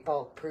that right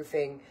bulk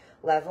proofing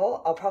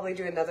level. I'll probably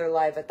do another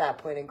live at that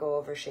point and go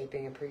over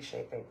shaping and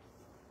pre-shaping.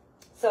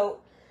 So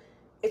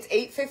it's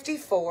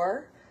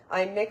 8:54.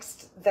 I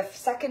mixed, the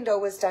second dough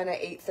was done at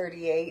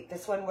 8:38.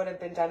 This one would have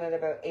been done at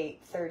about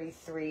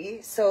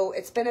 8:33. So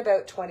it's been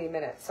about 20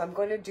 minutes. So I'm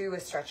going to do a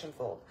stretch and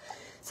fold.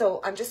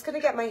 So I'm just going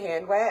to get my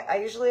hand wet. I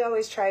usually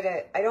always try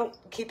to, I don't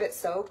keep it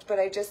soaked, but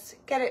I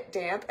just get it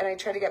damp and I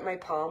try to get my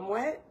palm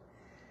wet.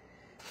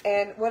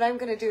 And what I'm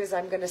going to do is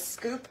I'm going to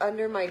scoop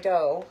under my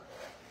dough.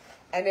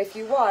 And if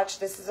you watch,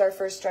 this is our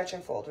first stretch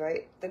and fold,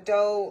 right? The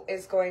dough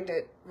is going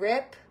to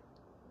rip.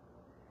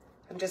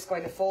 I'm just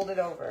going to fold it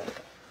over.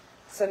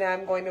 So now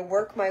I'm going to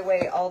work my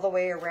way all the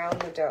way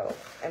around the dough.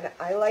 And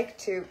I like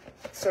to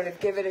sort of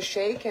give it a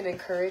shake and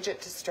encourage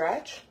it to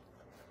stretch.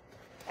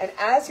 And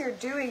as you're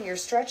doing your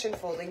stretch and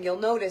folding, you'll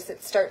notice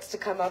it starts to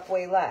come up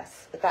way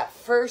less. But that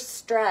first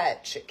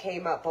stretch, it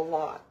came up a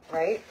lot,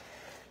 right?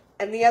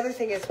 And the other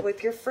thing is,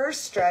 with your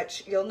first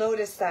stretch, you'll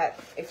notice that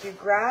if you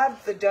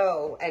grab the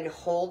dough and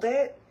hold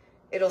it,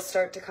 it'll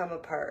start to come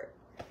apart.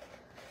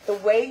 The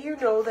way you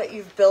know that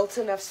you've built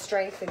enough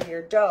strength in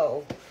your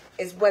dough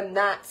is when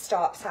that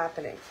stops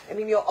happening. I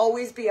mean, you'll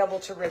always be able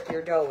to rip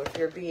your dough if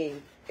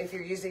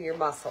you're using your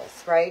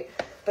muscles, right?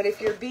 But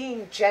if you're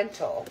being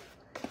gentle,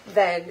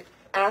 then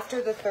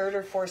after the third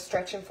or fourth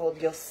stretch and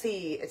fold, you'll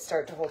see it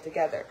start to hold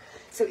together.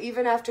 So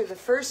even after the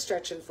first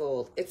stretch and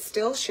fold, it's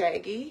still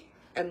shaggy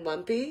and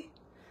lumpy,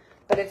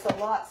 but it's a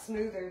lot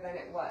smoother than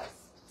it was.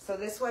 So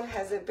this one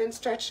hasn't been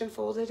stretched and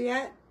folded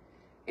yet,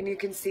 and you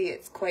can see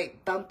it's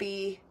quite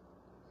bumpy,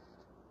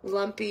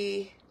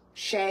 lumpy,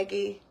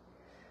 shaggy,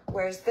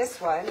 whereas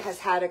this one has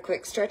had a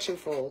quick stretch and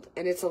fold,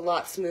 and it's a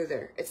lot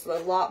smoother. It's a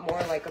lot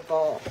more like a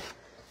ball.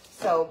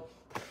 So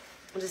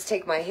I'll just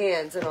take my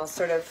hands and I'll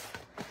sort of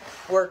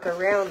work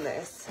around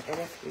this, and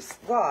if you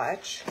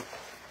watch,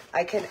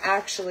 I can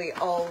actually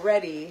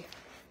already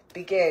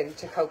begin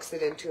to coax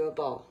it into a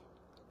ball.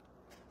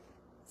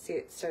 See,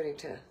 it's starting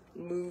to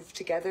move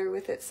together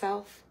with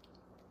itself,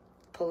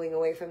 pulling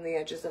away from the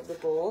edges of the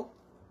bowl.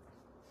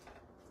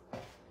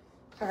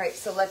 All right,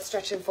 so let's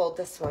stretch and fold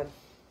this one.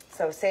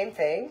 So same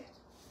thing,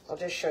 I'll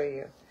just show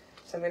you.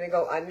 So I'm gonna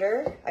go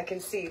under. I can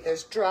see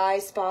there's dry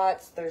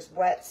spots, there's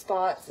wet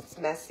spots, it's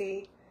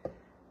messy.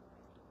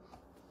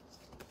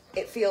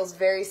 It feels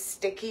very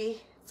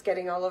sticky. It's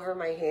getting all over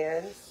my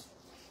hands.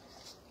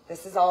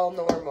 This is all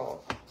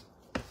normal.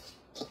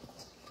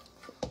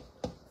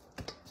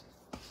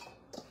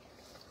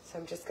 So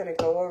I'm just gonna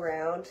go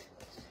around.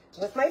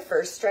 With my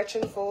first stretch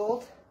and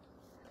fold,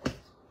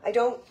 I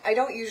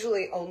don't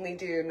usually only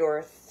do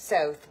north,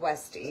 south,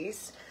 west,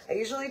 east. I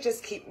usually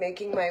just keep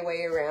making my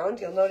way around.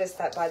 You'll notice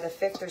that by the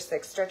fifth or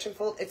sixth stretch and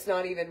fold, it's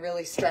not even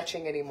really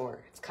stretching anymore.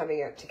 It's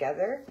coming out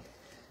together.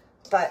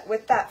 But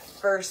with that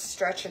first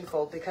stretch and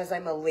fold, because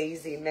I'm a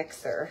lazy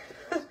mixer,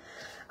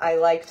 I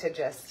like to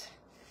just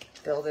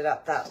build it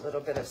up that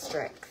little bit of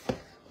strength.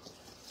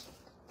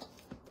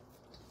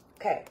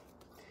 Okay,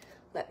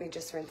 let me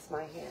just rinse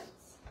my hands.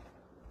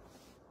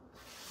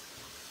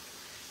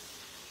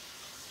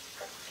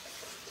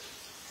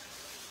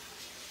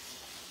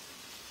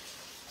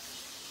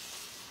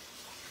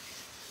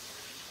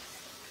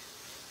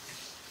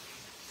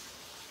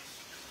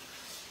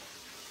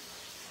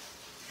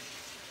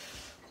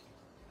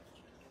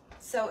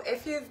 So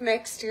if you've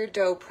mixed your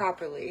dough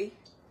properly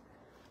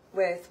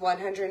with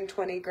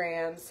 120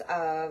 grams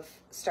of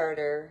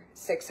starter,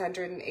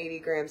 680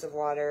 grams of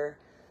water,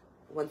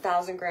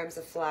 1,000 grams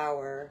of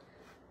flour,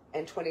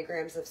 and 20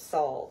 grams of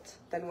salt,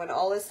 then when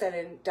all is said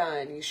and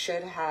done, you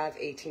should have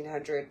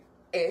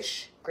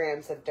 1,800-ish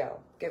grams of dough,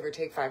 give or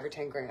take 5 or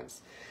 10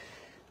 grams.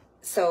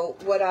 So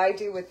what I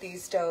do with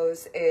these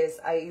doughs is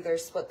I either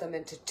split them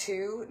into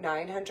 2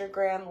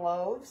 900-gram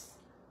loaves,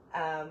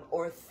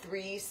 or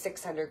 3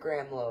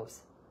 600-gram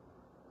loaves.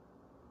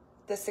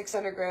 The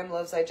 600-gram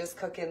loaves I just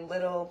cook in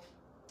little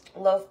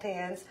loaf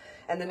pans,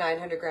 and the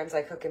 900 grams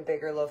I cook in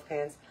bigger loaf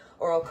pans,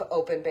 or I'll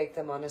open bake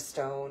them on a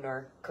stone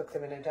or cook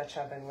them in a Dutch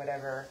oven,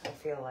 whatever I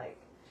feel like.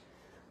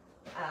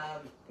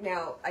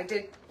 Now, I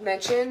did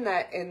mention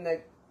that in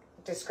the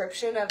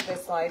description of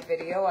this live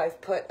video, I've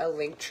put a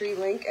Linktree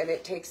link, and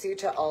it takes you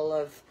to all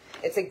of,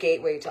 it's a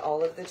gateway to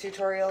all of the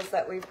tutorials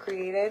that we've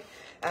created.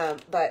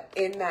 But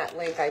in that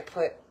link, I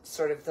put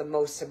sort of the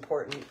most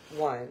important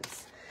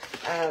ones.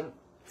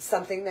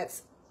 Something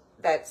that's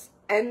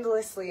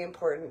endlessly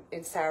important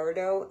in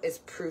sourdough is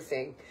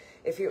proofing.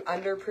 If you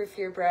underproof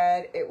your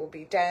bread, it will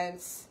be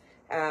dense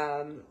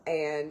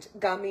and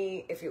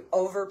gummy. If you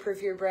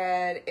overproof your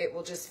bread, it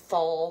will just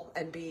fall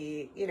and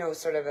be, you know,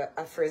 sort of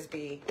a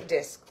frisbee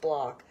disc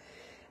block.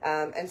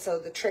 And so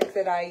the trick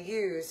that I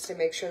use to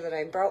make sure that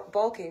I'm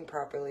bulking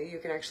properly, you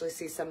can actually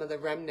see some of the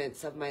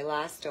remnants of my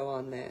last dough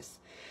on this,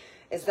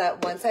 is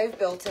that once I've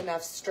built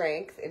enough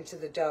strength into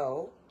the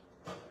dough,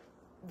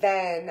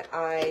 then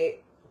I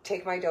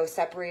take my dough,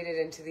 separate it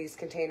into these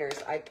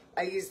containers.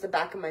 I use the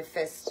back of my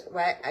fist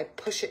wet. I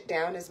push it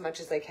down as much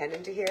as I can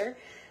into here,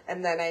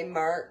 and then I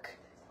mark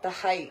the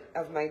height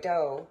of my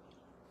dough,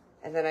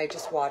 and then I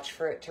just watch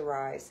for it to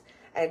rise.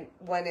 And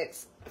when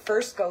it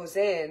first goes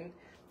in,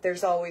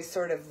 there's always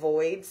sort of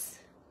voids,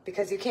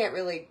 because you can't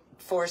really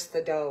force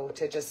the dough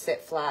to just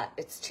sit flat.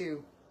 It's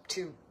too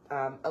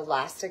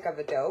elastic of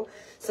a dough.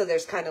 So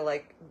there's kind of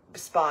like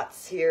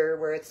spots here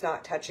where it's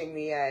not touching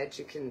the edge.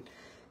 You can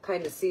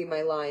kind of see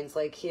my lines,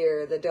 like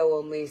here, the dough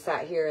only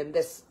sat here, and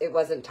this, it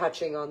wasn't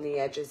touching on the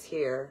edges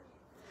here.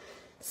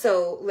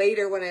 So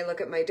later when I look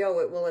at my dough,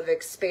 it will have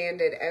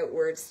expanded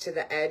outwards to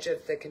the edge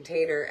of the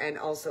container and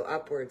also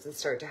upwards and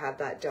start to have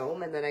that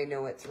dome, and then I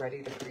know it's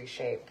ready to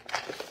pre-shape.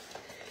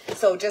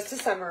 So just to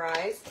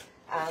summarize,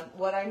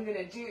 what I'm going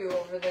to do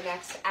over the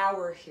next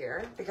hour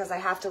here, because I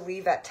have to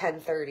leave at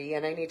 10:30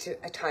 and I need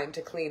a time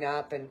to clean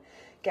up and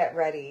get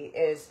ready,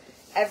 is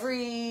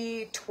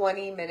every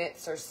 20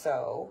 minutes or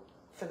so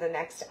for the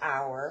next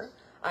hour,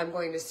 I'm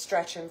going to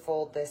stretch and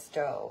fold this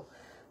dough.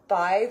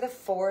 By the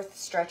fourth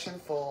stretch and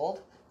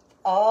fold,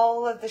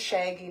 all of the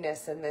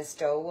shagginess in this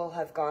dough will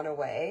have gone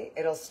away.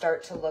 It'll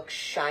start to look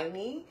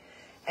shiny,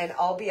 and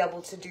I'll be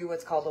able to do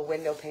what's called a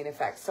window pane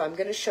effect. So I'm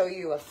going to show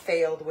you a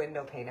failed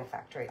window pane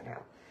effect right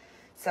now.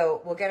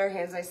 So we'll get our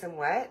hands nice and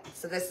wet.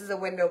 So this is a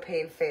window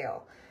pane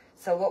fail.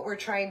 So what we're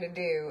trying to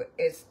do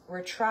is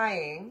we're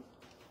trying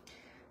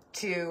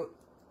to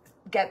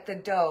get the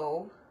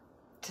dough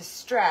to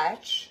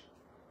stretch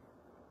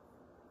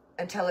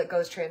until it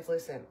goes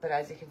translucent. But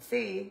as you can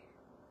see,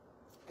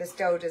 this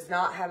dough does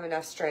not have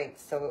enough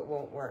strength, so it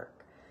won't work.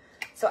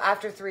 So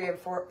after three or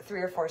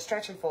four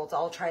stretch and folds,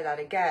 I'll try that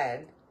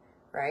again,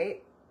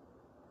 right?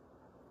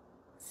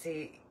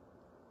 See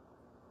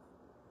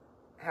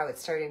how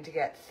it's starting to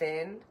get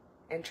thin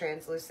and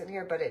translucent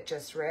here, but it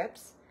just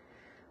rips.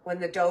 When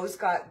the dough's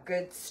got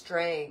good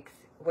strength,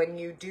 when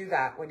you do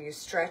that, when you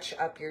stretch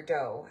up your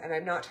dough, and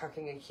I'm not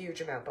talking a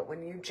huge amount, but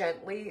when you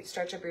gently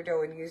stretch up your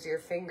dough and use your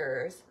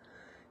fingers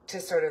to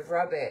sort of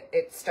rub it,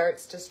 it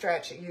starts to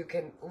stretch. You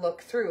can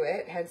look through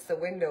it, hence the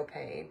window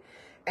pane,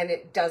 and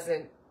it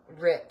doesn't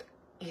rip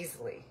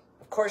easily.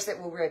 Of course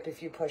it will rip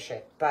if you push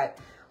it, but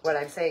what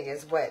I'm saying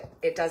is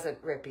it doesn't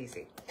rip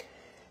easy.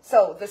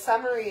 So the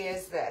summary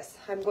is this.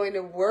 I'm going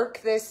to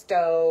work this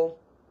dough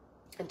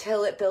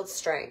until it builds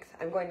strength.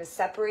 I'm going to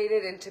separate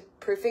it into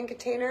proofing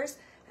containers,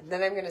 and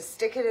then I'm going to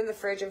stick it in the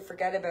fridge and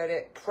forget about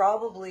it,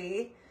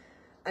 probably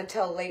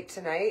until late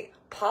tonight,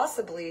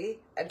 possibly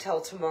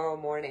until tomorrow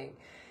morning.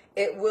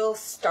 It will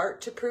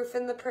start to proof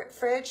in the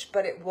fridge,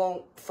 but it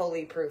won't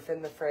fully proof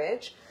in the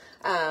fridge.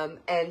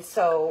 And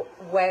so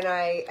when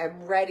I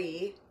am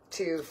ready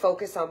to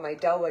focus on my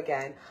dough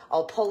again,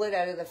 I'll pull it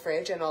out of the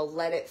fridge and I'll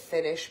let it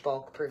finish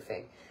bulk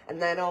proofing.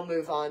 And then I'll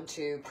move on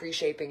to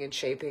pre-shaping and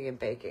shaping and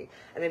baking.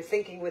 And I'm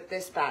thinking with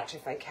this batch,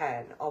 if I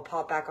can, I'll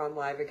pop back on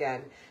live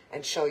again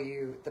and show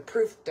you the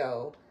proofed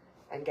dough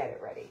and get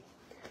it ready.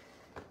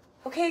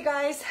 Okay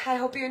guys, I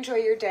hope you enjoy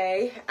your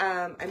day.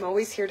 I'm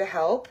always here to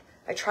help.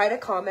 I try to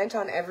comment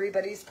on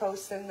everybody's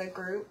posts in the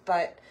group,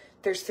 but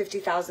there's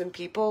 50,000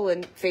 people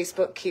and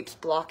Facebook keeps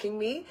blocking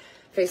me.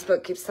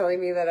 Facebook keeps telling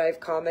me that I've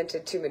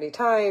commented too many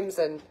times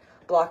and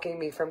blocking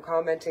me from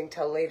commenting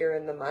till later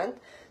in the month.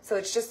 So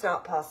it's just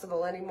not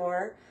possible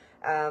anymore.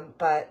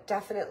 But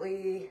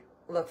definitely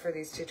look for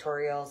these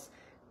tutorials,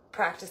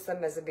 practice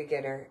them as a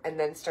beginner, and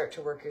then start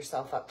to work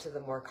yourself up to the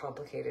more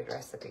complicated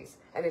recipes.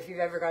 And if you've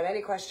ever got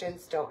any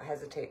questions, don't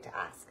hesitate to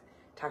ask.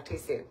 Talk to you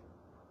soon.